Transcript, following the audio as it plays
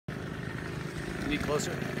Need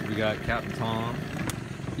closer? We got Captain Tom.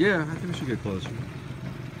 Yeah, I think we should get closer.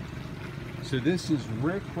 So this is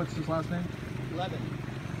Rick, what's his last name? Levin.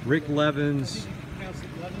 Rick Levin's I think you pronounce it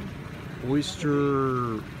Levin.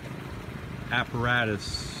 Oyster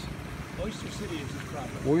Apparatus. Oyster City is his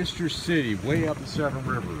property. Oyster City, way up the Severn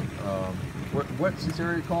River. What's this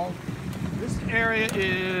area called? This area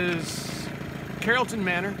is Carrollton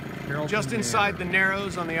Manor, just inside the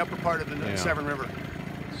Narrows on the upper part of the Severn River.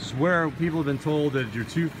 This is where people have been told that you're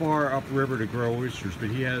too far upriver to grow oysters, but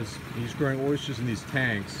he's growing oysters in these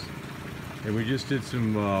tanks. And we just did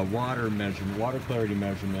some water clarity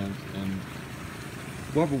measurement, and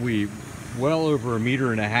what were we? Well over 1.5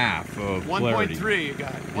 meters of clarity. 1.3 you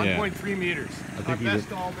got, 1.3 meters. I think our best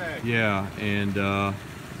all day. Yeah, and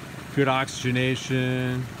good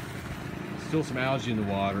oxygenation. Still some algae in the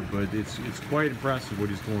water, but it's quite impressive what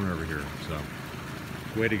he's doing over here. So,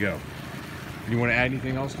 way to go. You want to add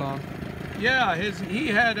anything else, Tom? Yeah, he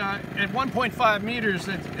had at 1.5 meters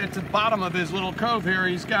at the bottom of his little cove here,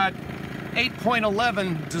 he's got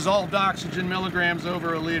 8.11 dissolved oxygen milligrams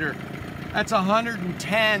over a liter. That's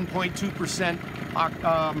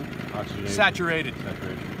 110.2% saturated.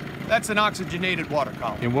 That's an oxygenated water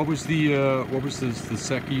column. And what was the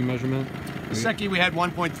Secchi measurement? The Secchi we had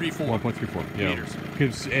 1.34. 1.34 meters.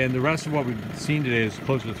 And the rest of what we've seen today is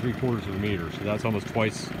closer to 3/4 of a meter, so that's almost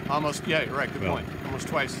twice. Almost, yeah, you're right. Good point. Almost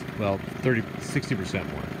twice. Well, 60%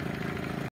 more.